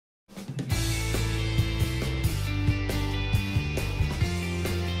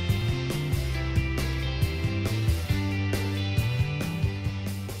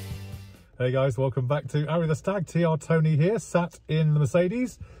Hey guys, welcome back to Arry The Staag. TR Tony here, sat in the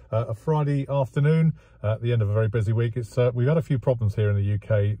Mercedes, a Friday afternoon at the end of a very busy week. We've had a few problems here in the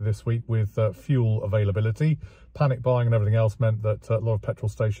UK this week with fuel availability. Panic buying and everything else meant that a lot of petrol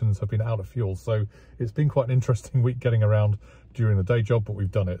stations have been out of fuel. So it's been quite an interesting week getting around during the day job, but we've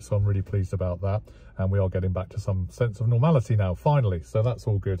done it. So I'm really pleased about that. And we are getting back to some sense of normality now, finally. So that's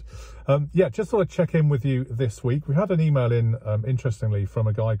all good. Yeah, just thought I'd check in with you this week. We had an email in, interestingly, from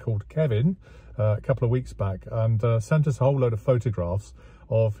a guy called Kevin a couple of weeks back, and sent us a whole load of photographs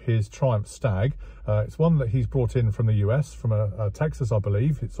of his Triumph Stag. It's one that he's brought in from the US, from Texas, I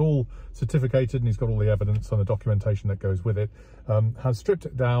believe. It's all certificated and he's got all the evidence and the documentation that goes with it. Has stripped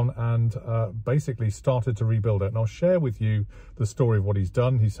it down and basically started to rebuild it. And I'll share with you the story of what he's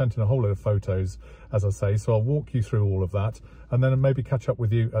done. He sent in a whole load of photos, as I say, so I'll walk you through all of that and then maybe catch up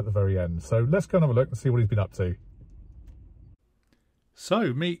with you at the very end. So let's go and have a look and see what he's been up to.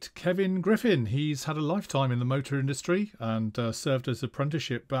 So, meet Kevin Griffin. He's had a lifetime in the motor industry and served as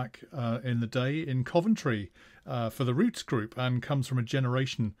apprenticeship back in the day in Coventry for the Roots Group, and comes from a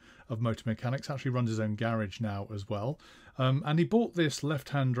generation of motor mechanics. Actually runs his own garage now as well. And he bought this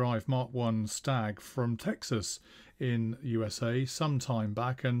left-hand drive Mark I Stag from Texas in USA some time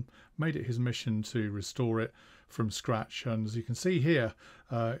back and made it his mission to restore it from scratch. And as you can see here,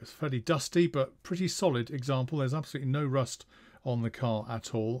 it's fairly dusty but pretty solid example. There's absolutely no rust on the car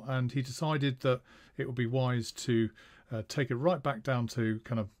at all, and he decided that it would be wise to take it right back down to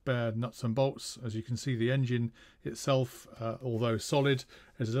kind of bare nuts and bolts. As you can see, the engine itself, although solid,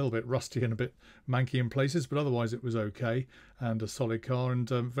 is a little bit rusty and a bit manky in places, but otherwise it was okay and a solid car, and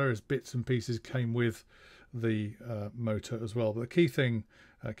various bits and pieces came with the motor as well. But the key thing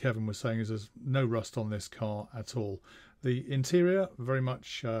Kevin was saying is there's no rust on this car at all. The interior, very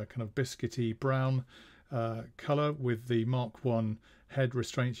much kind of biscuity brown colour with the Mark I head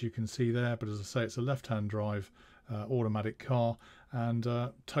restraints you can see there, but as I say, it's a left-hand drive automatic car, and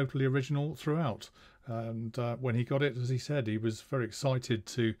totally original throughout. And when he got it, as he said, he was very excited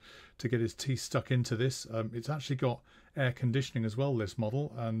to get his teeth stuck into this. It's actually got air conditioning as well, this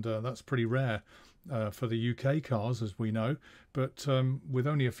model, and that's pretty rare for the UK cars, as we know, but with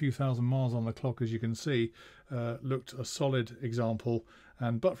only a few thousand miles on the clock, as you can see, looked a solid example,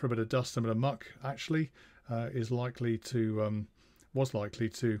 and but for a bit of dust and a bit of muck, actually was likely to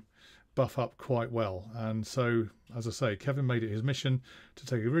buff up quite well. And so, as I say, Kevin made it his mission to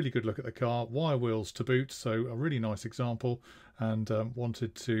take a really good look at the car, wire wheels to boot, so a really nice example, and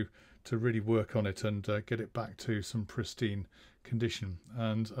wanted to really work on it and get it back to some pristine condition.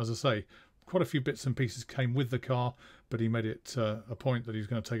 And as I say, quite a few bits and pieces came with the car, but he made it a point that he was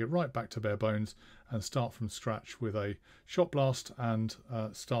going to take it right back to bare bones and start from scratch with a shot blast, and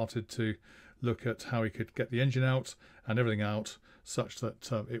started to look at how he could get the engine out and everything out such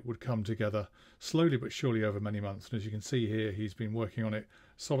that it would come together slowly but surely over many months. And as you can see here, he's been working on it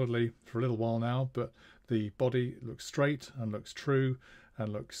solidly for a little while now, but the body looks straight and looks true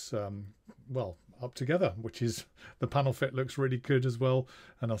and looks well up together, which is, the panel fit looks really good as well.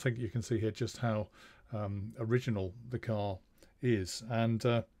 And I think you can see here just how original the car is. And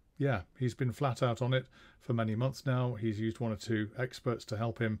yeah, he's been flat out on it for many months now. He's used one or two experts to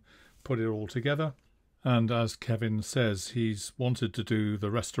help him put it all together. And as Kevin says, he's wanted to do the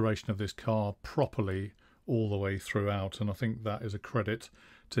restoration of this car properly all the way throughout, and I think that is a credit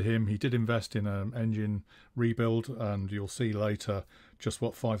to him. He did invest in an engine rebuild, and you'll see later just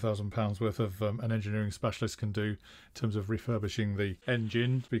what £5,000 worth of an engineering specialist can do in terms of refurbishing the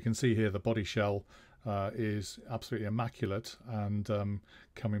engine. We can see here the body shell is absolutely immaculate and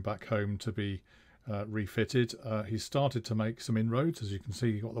coming back home to be refitted. He's started to make some inroads. As you can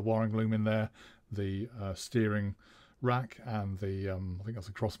see, you've got the wiring loom in there, the steering rack, and the I think that's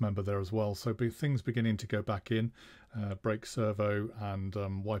a cross member there as well. So things beginning to go back in, brake servo and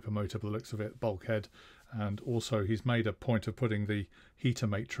wiper motor by the looks of it, bulkhead, and also he's made a point of putting the heater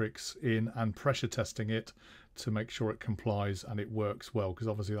matrix in and pressure testing it to make sure it complies and it works well, because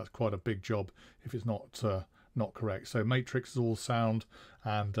obviously that's quite a big job if it's not correct. So matrix is all sound,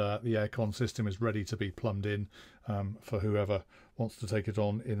 and the aircon system is ready to be plumbed in for whoever wants to take it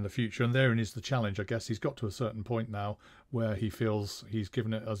on in the future. And therein is the challenge, I guess. He's got to a certain point now where he feels he's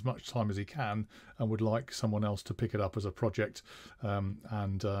given it as much time as he can and would like someone else to pick it up as a project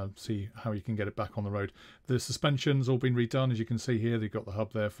and see how he can get it back on the road. The suspension's all been redone, as you can see here. They've got the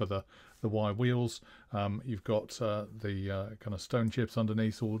hub there for the wire wheels. You've got the kind of stone chips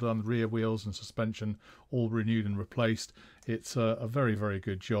underneath all done, rear wheels and suspension all renewed and replaced. It's a very, very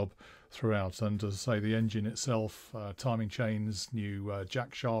good job throughout. And as I say, the engine itself, timing chains, new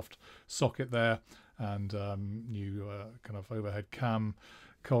jack shaft socket there, and new kind of overhead cam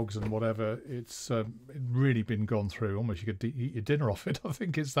cogs and whatever. It's really been gone through. Almost you could eat your dinner off it. I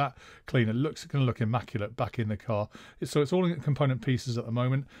think it's that clean. It looks going to look immaculate back in the car. So it's all in component pieces at the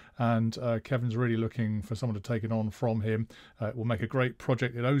moment, and Kevin's really looking for someone to take it on from him. It will make a great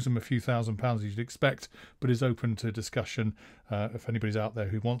project. It owes him a few £1,000s as you'd expect, but is open to discussion. If anybody's out there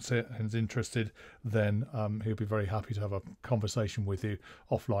who wants it and is interested, then he'll be very happy to have a conversation with you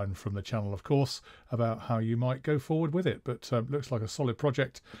offline from the channel, of course, about how you might go forward with it. But looks like a solid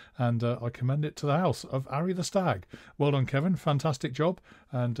project, and I commend it to the house of Arry the Staag. Well done, Kevin. Fantastic job.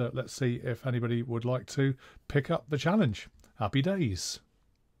 And let's see if anybody would like to pick up the challenge. Happy days.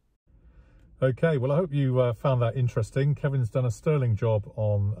 Okay, well, I hope you found that interesting. Kevin's done a sterling job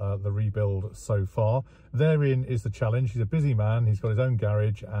on the rebuild so far. Therein is the challenge. He's a busy man. He's got his own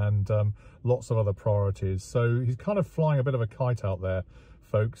garage and lots of other priorities. So he's kind of flying a bit of a kite out there,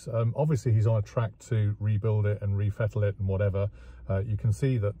 folks. Obviously, he's on a track to rebuild it and refettle it and whatever. You can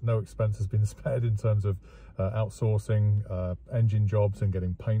see that no expense has been spared in terms of outsourcing engine jobs and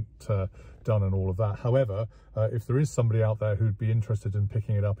getting paint done and all of that. However, if there is somebody out there who'd be interested in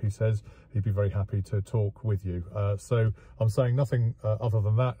picking it up, he says he'd be very happy to talk with you. So I'm saying nothing other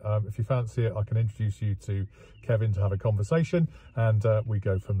than that. If you fancy it, I can introduce you to Kevin to have a conversation, and we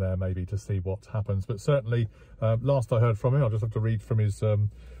go from there maybe to see what happens. But certainly, last I heard from him, I'll just have to read from his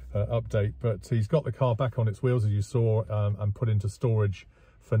update, but he's got the car back on its wheels, as you saw, and put into storage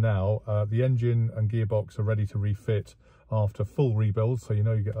for now. The engine and gearbox are ready to refit after full rebuild, so you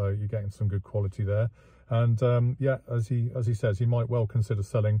know you're getting some good quality there. And yeah, as he says, he might well consider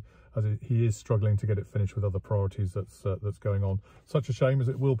selling, as he is struggling to get it finished with other priorities that's going on. Such a shame, as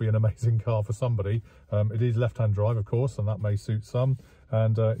it will be an amazing car for somebody. It is left-hand drive, of course, and that may suit some.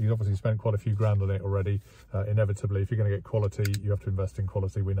 And he's obviously spent quite a few grand on it already. Inevitably, if you're going to get quality, you have to invest in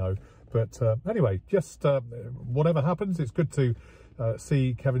quality, we know. But anyway, just whatever happens, it's good to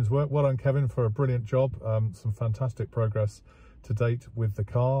see Kevin's work. Well done, Kevin, for a brilliant job. Some fantastic progress to date with the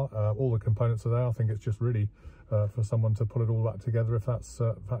car. All the components are there. I think it's just really for someone to put it all back together, if that's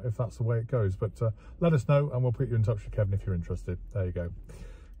the way it goes. But let us know, and we'll put you in touch with Kevin if you're interested. There you go.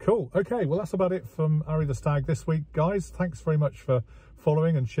 Cool. Okay, well, that's about it from Arry the Staag this week, guys. Thanks very much for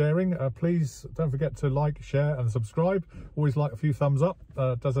following and sharing. Please don't forget to like, share and subscribe. Always like a few thumbs up.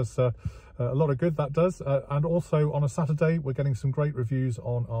 Does us a lot of good, that does. And also on a Saturday, we're getting some great reviews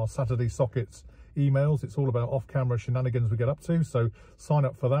on our Saturday Sockets emails. It's all about off-camera shenanigans we get up to, so sign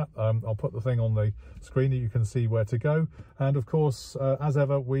up for that. I'll put the thing on the screen that you can see where to go. And of course, as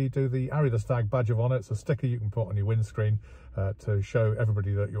ever, we do the Arry the Staag badge of honour. It's a sticker you can put on your windscreen to show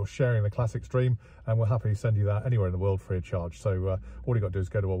everybody that you're sharing the classic stream, and we'll happily send you that anywhere in the world free of charge. So all you got to do is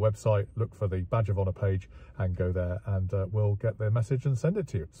go to our website, look for the badge of honour page and go there, and we'll get the message and send it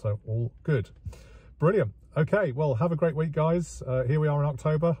to you. So all good. Brilliant. Okay, well, have a great week, guys. Here we are in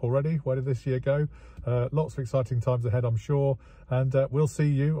October already. Where did this year go? Lots of exciting times ahead, I'm sure. And we'll see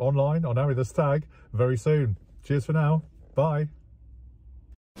you online on Arry the Staag very soon. Cheers for now. Bye.